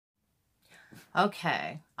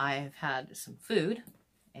Okay, I've had some food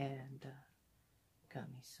and got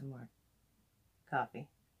me some more coffee.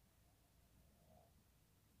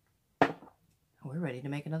 We're ready to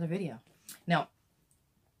make another video. Now,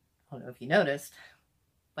 I don't know if you noticed,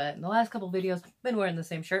 but in the last couple of videos, I've been wearing the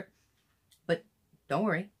same shirt. But don't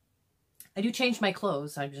worry, I do change my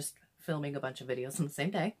clothes. I'm just filming a bunch of videos on the same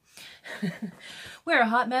day. We're a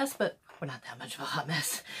hot mess, but we're not that much of a hot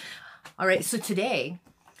mess. All right, so today,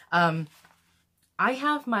 I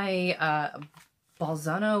have my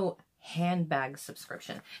Bolzano Handbag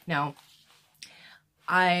subscription. Now,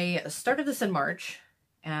 I started this in March,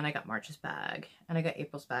 and I got March's bag, and I got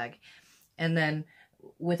April's bag. And then,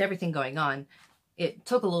 with everything going on, it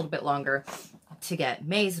took a little bit longer to get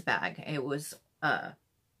May's bag. It was,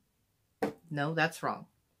 no, that's wrong.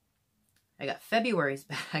 I got February's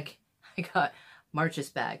bag, I got March's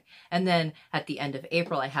bag, and then at the end of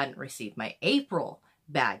April, I hadn't received my April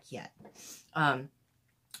bag yet.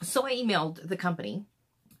 So I emailed the company,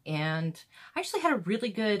 and I actually had a really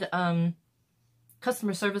good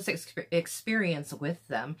customer service experience with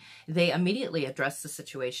them. They immediately addressed the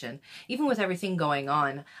situation. Even with everything going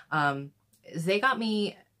on, they got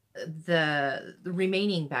me the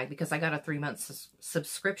remaining bag because I got a 3-month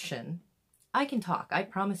subscription. I can talk. I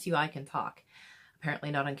promise you I can talk.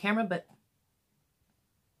 Apparently not on camera, but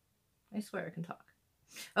I swear I can talk.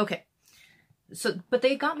 Okay. So, but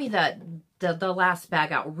they got me the last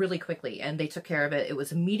bag out really quickly, and they took care of it. It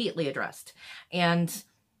was immediately addressed. And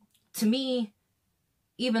to me,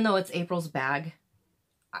 even though it's April's bag,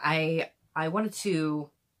 I wanted to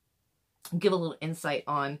give a little insight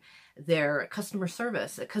on their customer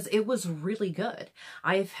service because it was really good.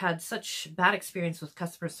 I've had such bad experience with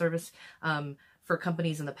customer service for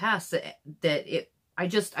companies in the past that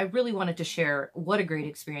I really wanted to share what a great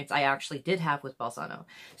experience I actually did have with Bolzano.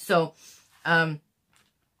 So I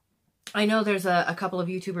know there's a couple of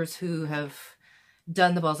YouTubers who have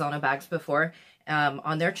done the Bolzano bags before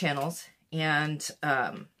on their channels, and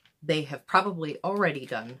they have probably already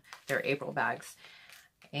done their April bags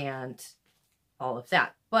and all of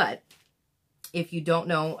that. But if you don't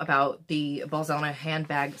know about the Bolzano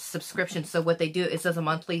handbag subscription, so what they do is as a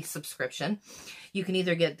monthly subscription, you can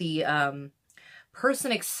either get the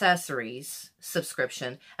person accessories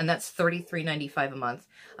subscription, and that's $33.95 a month.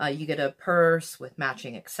 You get a purse with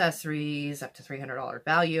matching accessories up to $300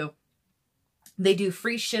 value. They do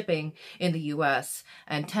free shipping in the US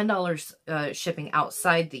and $10 shipping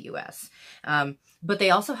outside the US. But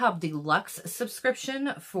they also have deluxe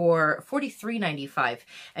subscription for $43.95.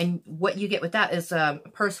 And what you get with that is a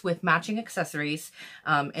purse with matching accessories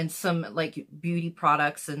and some like beauty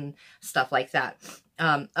products and stuff like that.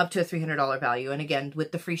 Up to a $300 value. And again,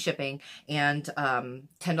 with the free shipping and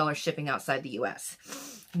 $10 shipping outside the US.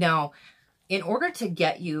 Now, in order to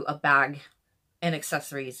get you a bag and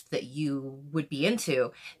accessories that you would be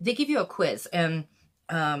into, they give you a quiz. And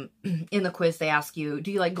in the quiz, they ask you,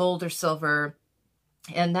 do you like gold or silver?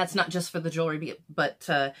 And that's not just for the jewelry, but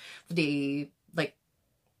for the like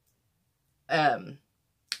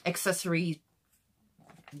accessory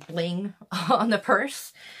bling on the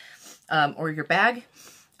purse or your bag.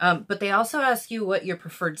 But they also ask you what your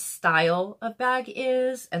preferred style of bag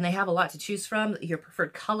is, and they have a lot to choose from, your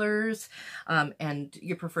preferred colors, and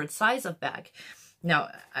your preferred size of bag. Now,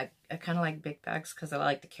 I kind of like big bags because I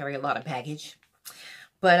like to carry a lot of baggage.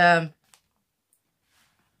 But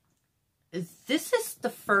this is the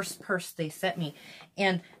first purse they sent me,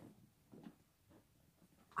 and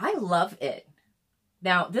I love it.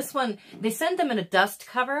 Now, this one, they send them in a dust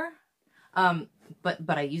cover,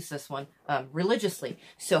 but I use this one religiously,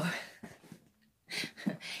 so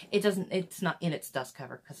it's not in its dust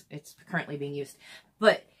cover because it's currently being used,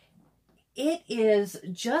 but it is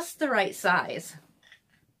just the right size.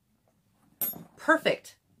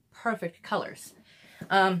 Perfect colors.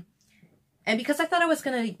 And because I thought I was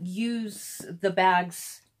going to use the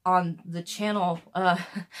bags on the channel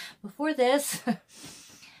before this,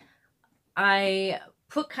 I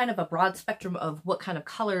put kind of a broad spectrum of what kind of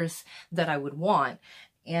colors that I would want.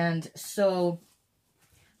 And so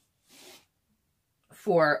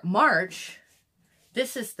for March,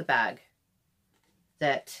 this is the bag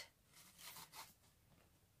that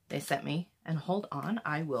they sent me. And hold on,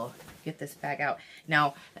 I will get this bag out.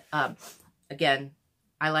 Now, again,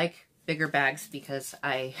 I like bigger bags because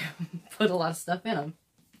I put a lot of stuff in them.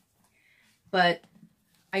 But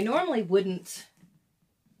I normally wouldn't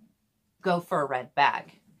go for a red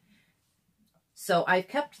bag. So I've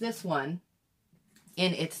kept this one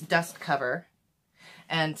in its dust cover,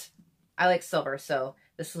 and I like silver, so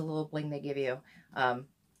this is a little bling they give you. And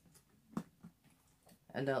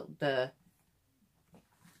the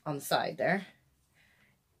on the side there.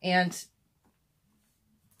 And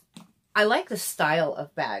I like the style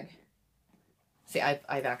of bag. See, I've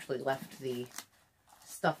actually left the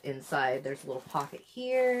stuff inside. There's a little pocket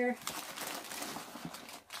here.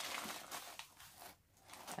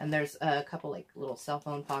 And there's a couple like little cell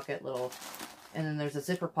phone pocket, and then there's a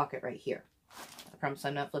zipper pocket right here. I promise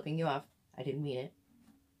I'm not flipping you off. I didn't mean it.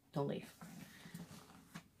 Don't leave.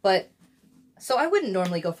 But, so I wouldn't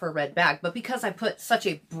normally go for a red bag, but because I put such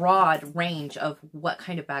a broad range of what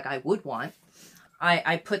kind of bag I would want,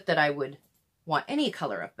 I put that I would want any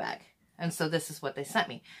color of bag. And so this is what they sent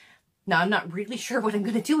me. Now, I'm not really sure what I'm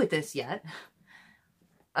going to do with this yet.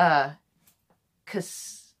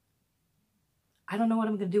 Because I don't know what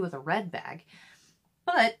I'm going to do with a red bag.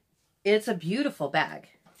 But it's a beautiful bag.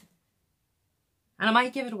 And I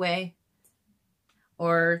might give it away.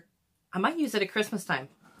 Or I might use it at Christmas time.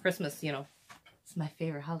 Christmas, you know, it's my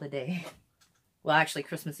favorite holiday. Well, actually,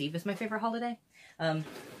 Christmas Eve is my favorite holiday.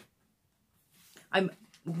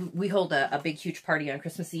 We hold a big, huge party on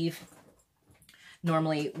Christmas Eve.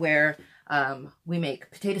 Normally where we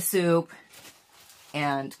make potato soup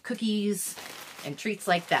and cookies and treats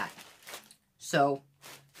like that. So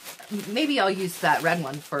maybe I'll use that red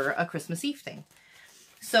one for a Christmas Eve thing.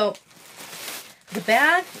 So the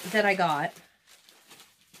bag that I got,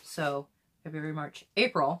 so February, March,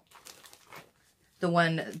 April, the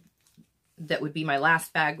one that would be my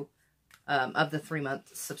last bag of the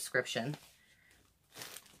 3-month subscription.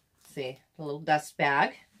 See, the little dust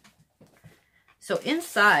bag. So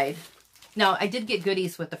inside, now I did get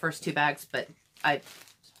goodies with the first 2 bags, but I've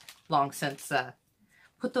long since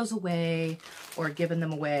put those away or given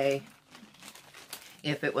them away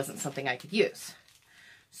if it wasn't something I could use.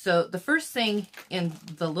 So the first thing in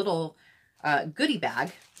the little goodie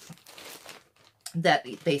bag that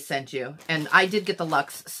they send you, and I did get the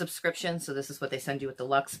Luxe subscription, so this is what they send you with the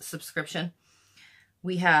Luxe subscription.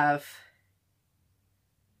 We have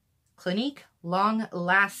Clinique Long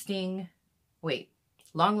Last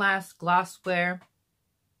Glassware.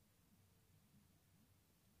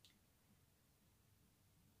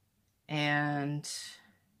 And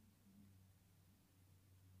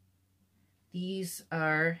these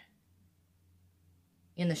are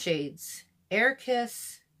in the shades Air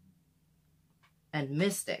Kiss and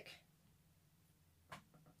Mystic.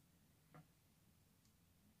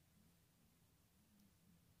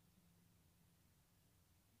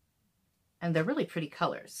 And they're really pretty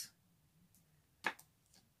colors.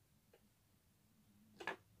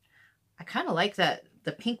 I kind of like the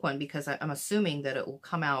pink one because I'm assuming that it will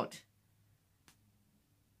come out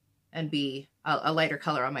and be a lighter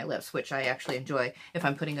color on my lips, which I actually enjoy. If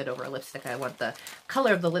I'm putting it over a lipstick, I want the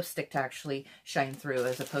color of the lipstick to actually shine through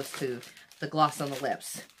as opposed to the gloss on the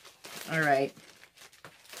lips. All right.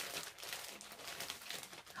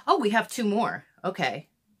 Oh, we have 2 more. Okay.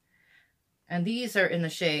 And these are in the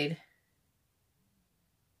shade.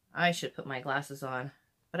 I should put my glasses on,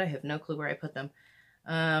 but I have no clue where I put them.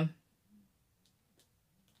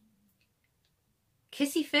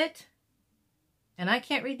 Kissy Fit. And I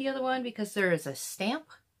can't read the other one because there is a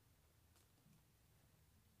stamp.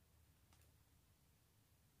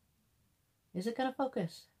 Is it going to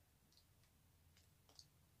focus?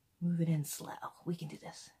 Move it in slow. We can do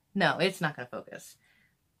this. No, it's not going to focus.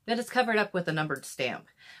 That is covered up with a numbered stamp.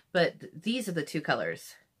 But these are the 2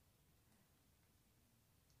 colors.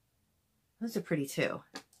 Those are pretty too.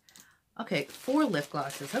 Okay, 4 lip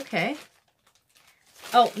glosses. Okay.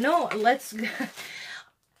 Oh, no, let's...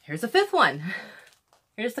 Here's a 5th one.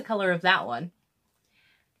 Here's the color of that one.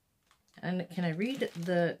 And can I read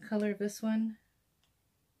the color of this one?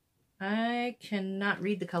 I cannot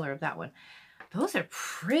read the color of that one. Those are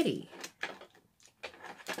pretty.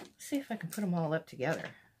 Let's see if I can put them all up together.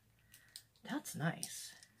 That's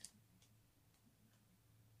nice.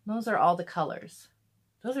 Those are all the colors.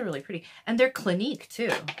 Those are really pretty. And they're Clinique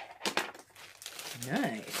too.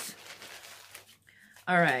 Nice.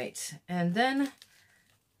 All right. And then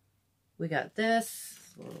we got this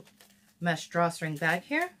little mesh drawstring bag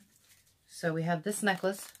here. So we have this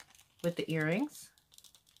necklace with the earrings.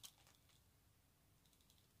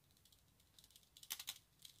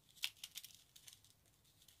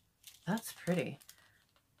 That's pretty.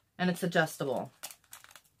 And it's adjustable.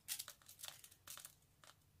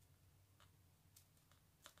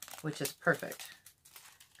 Which is perfect.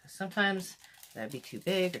 Sometimes that'd be too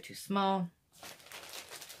big or too small.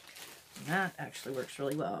 And that actually works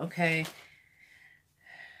really well. Okay.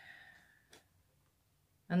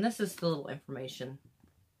 And this is the little information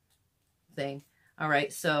thing. All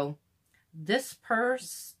right, so this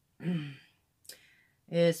purse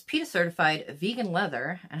is PETA certified vegan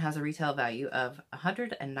leather and has a retail value of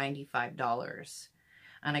 $195.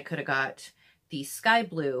 and I could have got the sky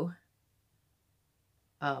blue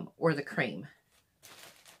or the cream.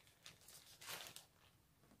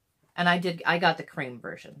 And I got the cream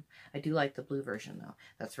version. I do like the blue version though.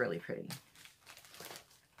 That's really pretty.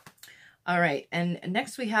 All right, and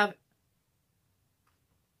next we have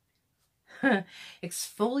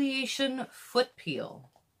exfoliation foot peel.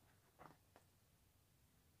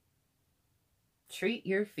 Treat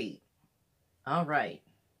your feet. All right.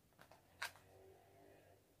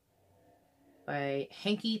 By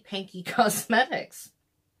Hanky Panky Cosmetics.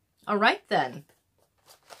 All right then.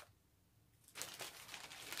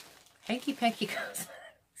 Hanky Panky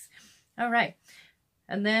Cosmetics. All right.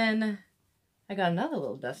 And then I got another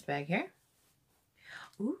little dust bag here.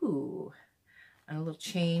 Ooh. And a little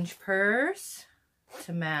change purse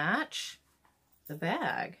to match the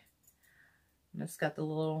bag. And it's got the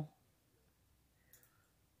little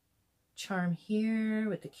charm here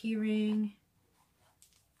with the key ring.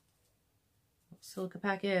 Silica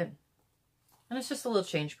packet. And it's just a little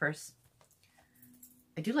change purse.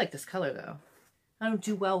 I do like this color though. I don't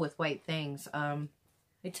do well with white things. I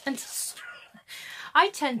tend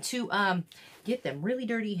to get them really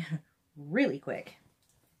dirty really quick.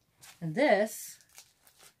 And this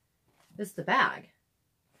is the bag.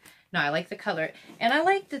 Now I like the color, and I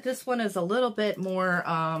like that this one is a little bit more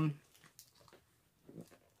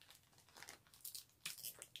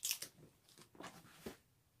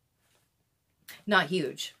not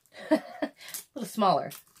huge. A little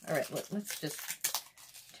smaller. All right, let's just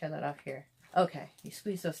tear that off here. Okay, you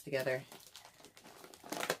squeeze those together.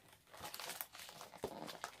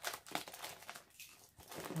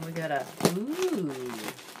 And we got a, ooh,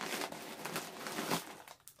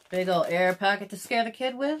 big old air pocket to scare the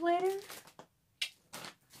kid with later.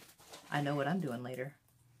 I know what I'm doing later.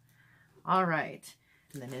 All right,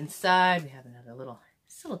 and then inside we have another little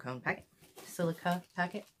silicone packet, silica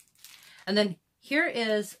packet. And then here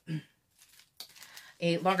is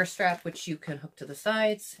a longer strap, which you can hook to the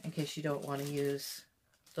sides in case you don't want to use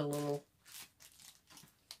the little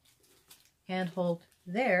handhold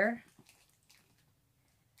there.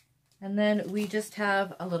 And then we just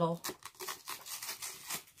have a little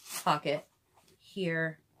pocket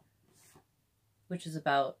here, which is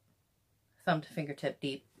about thumb to fingertip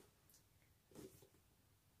deep.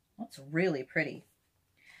 That's really pretty.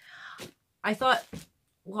 I thought,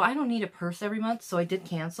 well, I don't need a purse every month, so I did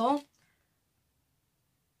cancel.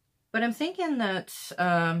 But I'm thinking that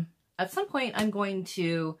at some point I'm going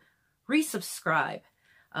to resubscribe.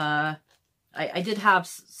 I did have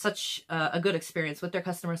such a good experience with their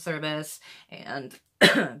customer service, and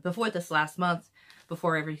before this last month,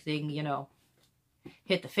 before everything, you know,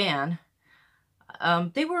 hit the fan,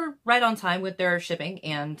 they were right on time with their shipping,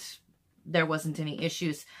 and there wasn't any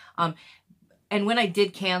issues. And when I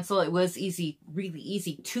did cancel, it was easy, really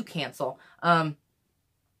easy to cancel.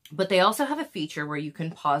 But they also have a feature where you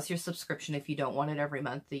can pause your subscription if you don't want it every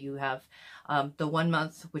month. That you have the 1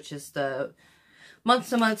 month, which is the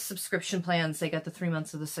month-to-month subscription plans. They got the 3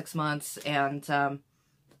 months of the 6 months, and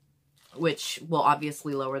which will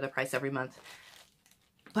obviously lower the price every month.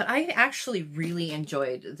 But I actually really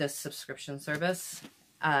enjoyed this subscription service.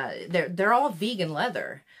 They're all vegan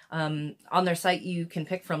leather. On their site, you can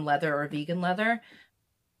pick from leather or vegan leather.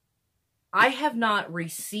 I have not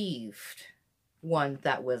received one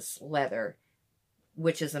that was leather,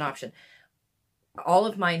 which is an option. All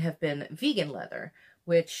of mine have been vegan leather,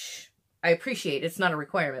 which I appreciate. It's not a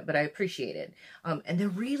requirement, but I appreciate it. And they're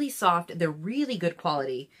really soft. They're really good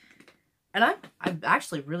quality. And I'm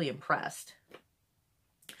actually really impressed.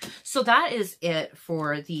 So that is it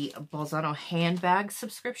for the Bolzano Handbag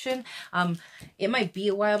subscription. It might be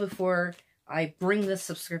a while before I bring this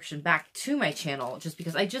subscription back to my channel, just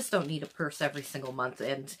because I just don't need a purse every single month.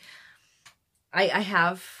 And I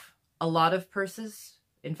have a lot of purses.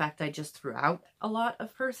 In fact, I just threw out a lot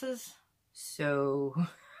of purses. So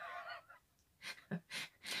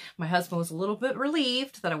my husband was a little bit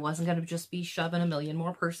relieved that I wasn't going to just be shoving a million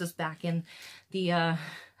more purses back in the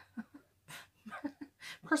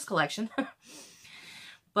purse collection.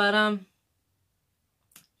 But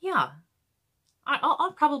yeah,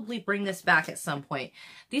 I'll probably bring this back at some point.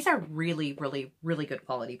 These are really, really, really good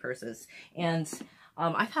quality purses. And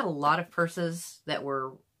I've had a lot of purses that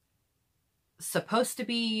were supposed to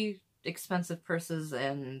be expensive purses,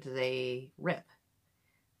 and they rip.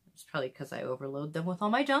 It's probably because I overload them with all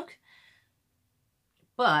my junk.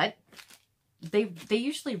 But they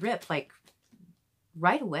usually rip like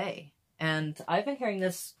right away. And I've been carrying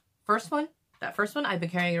this first one, I've been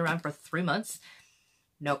carrying it around for 3 months.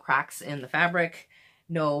 No cracks in the fabric.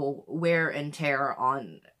 no wear and tear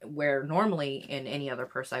on where normally in any other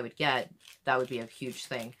purse I would get, that would be a huge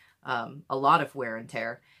thing. A lot of wear and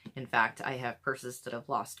tear. In fact, I have purses that have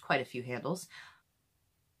lost quite a few handles.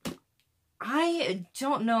 I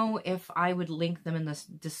don't know if I would link them in the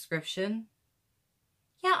description.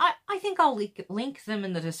 Yeah, I think I'll link them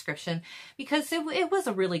in the description because it was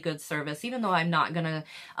a really good service, even though I'm not going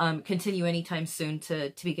to continue anytime soon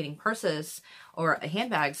to be getting purses or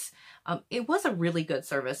handbags. It was a really good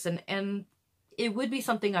service, and it would be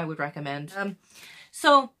something I would recommend.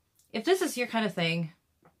 So if this is your kind of thing,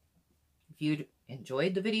 if you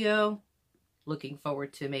enjoyed the video, looking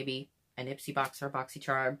forward to maybe an Ipsy box or a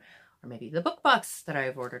BoxyCharm, or maybe the book box that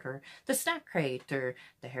I've ordered, or the snack crate, or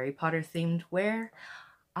the Harry Potter themed wear,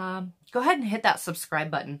 go ahead and hit that subscribe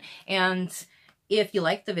button. And if you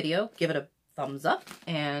liked the video, give it a thumbs up.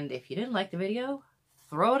 And if you didn't like the video,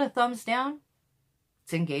 throw it a thumbs down.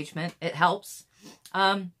 It's engagement. It helps.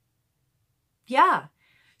 Yeah.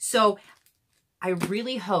 So I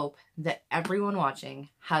really hope that everyone watching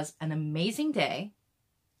has an amazing day,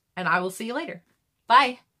 and I will see you later.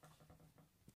 Bye.